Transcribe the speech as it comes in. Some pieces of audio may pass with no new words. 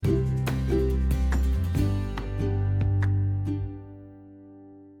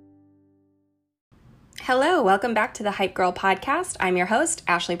Hello, welcome back to the Hype Girl podcast. I'm your host,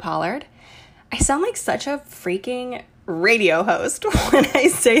 Ashley Pollard. I sound like such a freaking radio host when I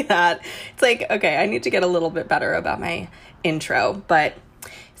say that. It's like, okay, I need to get a little bit better about my intro, but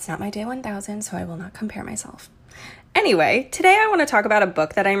it's not my day 1000, so I will not compare myself. Anyway, today I want to talk about a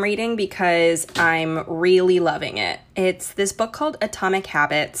book that I'm reading because I'm really loving it. It's this book called Atomic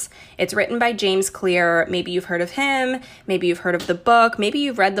Habits. It's written by James Clear. Maybe you've heard of him. Maybe you've heard of the book. Maybe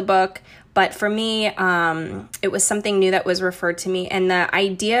you've read the book. But for me, it was something new that was referred to me. And the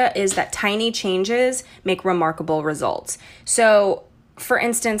idea is that tiny changes make remarkable results. So, for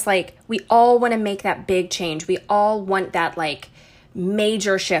instance, like we all want to make that big change. We all want that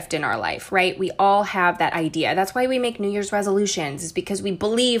major shift in our life, right? We all have that idea. That's why we make New Year's resolutions, is because we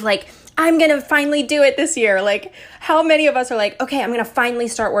believe I'm going to finally do it this year. How many of us are okay, I'm going to finally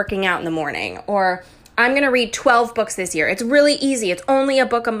start working out in the morning, or I'm going to read 12 books this year. It's really easy. It's only a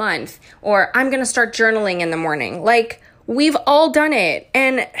book a month. Or I'm going to start journaling in the morning. We've all done it.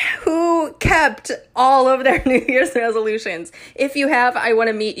 And who kept all of their New Year's resolutions? If you have, I want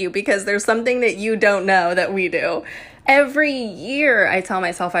to meet you because there's something that you don't know that we do. Every year I tell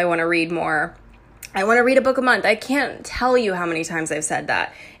myself I want to read more. I want to read a book a month. I can't tell you how many times I've said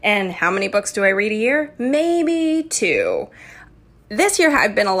that. And how many books do I read a year? Maybe 2. This year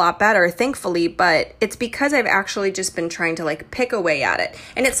I've been a lot better, thankfully, but it's because I've actually just been trying to pick away at it.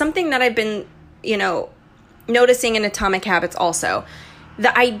 And it's something that I've been, noticing in Atomic Habits also.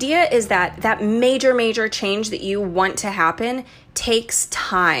 The idea is that major change that you want to happen takes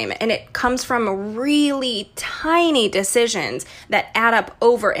time, and it comes from really tiny decisions that add up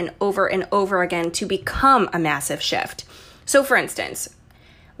over and over and over again to become a massive shift. So for instance,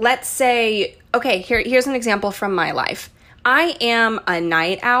 let's say, okay, here's an example from my life. I am a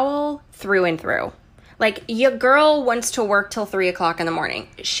night owl through and through. Your girl wants to work till 3 o'clock in the morning.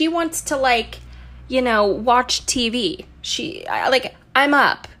 She wants to watch TV. I'm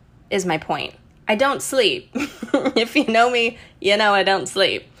up is my point. I don't sleep. If you know me, you know I don't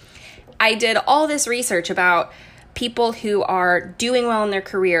sleep. I did all this research about people who are doing well in their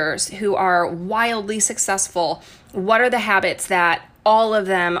careers, who are wildly successful. What are the habits that all of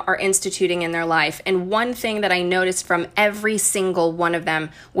them are instituting in their life? And one thing that I noticed from every single one of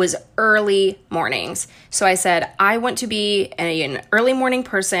them was early mornings. So I said, I want to be an early morning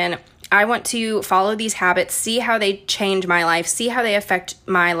person. I want to follow these habits, see how they change my life, see how they affect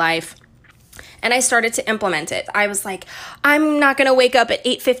my life. And I started to implement it. I was like, I'm not going to wake up at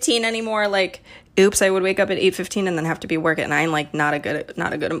 8:15 anymore. Oops, I would wake up at 8:15 and then have to be work at 9. Not a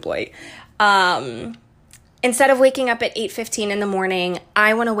good employee. Instead of waking up at 8:15 in the morning,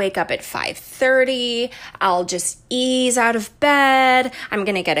 I want to wake up at 5:30. I'll just ease out of bed. I'm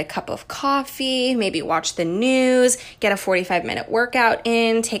going to get a cup of coffee, maybe watch the news, get a 45-minute workout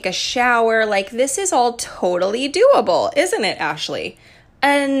in, take a shower. This is all totally doable, isn't it, Ashley?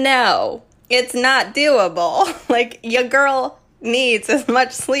 No, it's not doable. Your girl needs as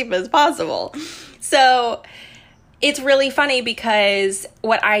much sleep as possible. So it's really funny because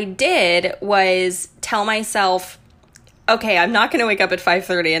what I did was tell myself, okay, I'm not going to wake up at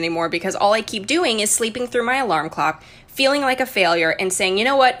 5:30 anymore because all I keep doing is sleeping through my alarm clock, feeling like a failure and saying, you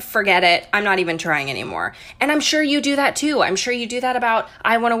know what, forget it. I'm not even trying anymore. And I'm sure you do that too. I'm sure you do that about,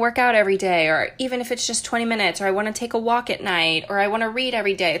 I want to work out every day, or even if it's just 20 minutes, or I want to take a walk at night, or I want to read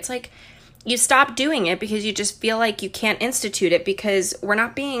every day. It's you stop doing it because you just feel like you can't institute it because we're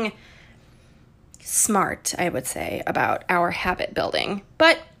not being smart, I would say, about our habit building.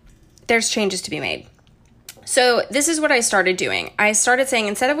 But there's changes to be made. So this is what I started doing. I started saying,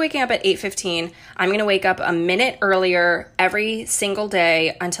 instead of waking up at 8:15, I'm going to wake up a minute earlier every single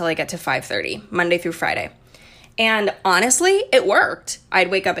day until I get to 5:30, Monday through Friday. And honestly, it worked. I'd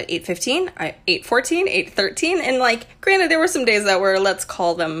wake up at 8:15, 8:14, 8:13. And granted, there were some days that were, let's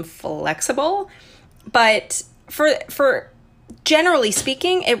call them flexible. But for generally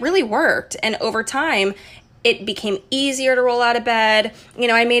speaking, it really worked. And over time, it became easier to roll out of bed.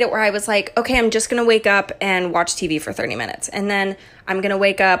 I made it where I was okay, I'm just going to wake up and watch TV for 30 minutes. And then I'm going to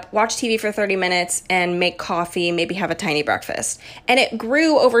wake up, watch TV for 30 minutes and make coffee, maybe have a tiny breakfast. And it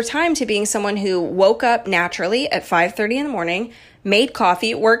grew over time to being someone who woke up naturally at 5:30 in the morning, made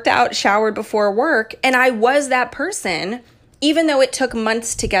coffee, worked out, showered before work. And I was that person, even though it took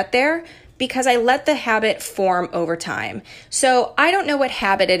months to get there, because I let the habit form over time. So I don't know what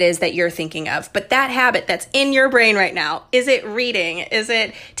habit it is that you're thinking of, but that habit that's in your brain right now, is it reading? Is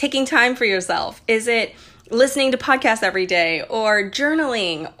it taking time for yourself? Is it listening to podcasts every day, or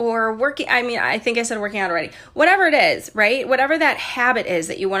journaling, or working? I think I said working out already. Whatever it is, right? Whatever that habit is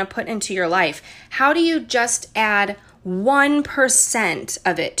that you want to put into your life, how do you just add 1%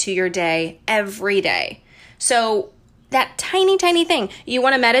 of it to your day every day. So that tiny, tiny thing. You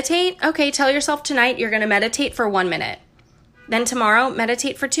want to meditate? Okay, tell yourself tonight you're going to meditate for 1 minute. Then tomorrow,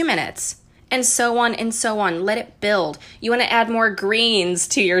 meditate for 2 minutes. And so on and so on. Let it build. You want to add more greens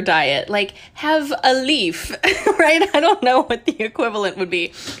to your diet. Like, have a leaf, right? I don't know what the equivalent would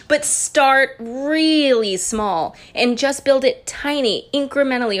be. But start really small and just build it tiny,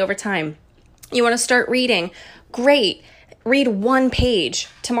 incrementally over time. You want to start reading? Great. Read 1 page.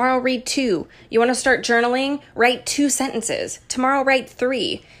 Tomorrow, read 2. You want to start journaling? Write 2 sentences. Tomorrow, write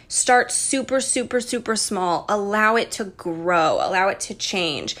 3. Start super, super, super small. Allow it to grow. Allow it to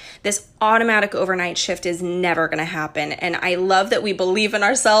change. This automatic overnight shift is never going to happen. And I love that we believe in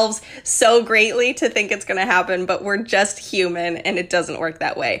ourselves so greatly to think it's going to happen, but we're just human and it doesn't work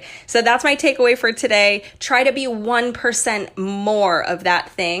that way. So that's my takeaway for today. Try to be 1% more of that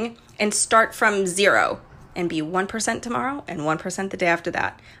thing and start from 0 and be 1% tomorrow and 1% the day after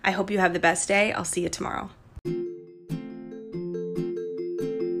that. I hope you have the best day. I'll see you tomorrow.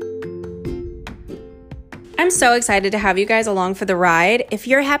 I'm so excited to have you guys along for the ride. If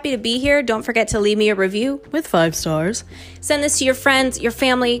you're happy to be here, don't forget to leave me a review with 5 stars. Send this to your friends, your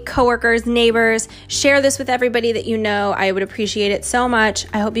family, coworkers, neighbors. Share this with everybody that you know. I would appreciate it so much.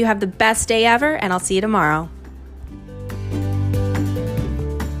 I hope you have the best day ever, and I'll see you tomorrow.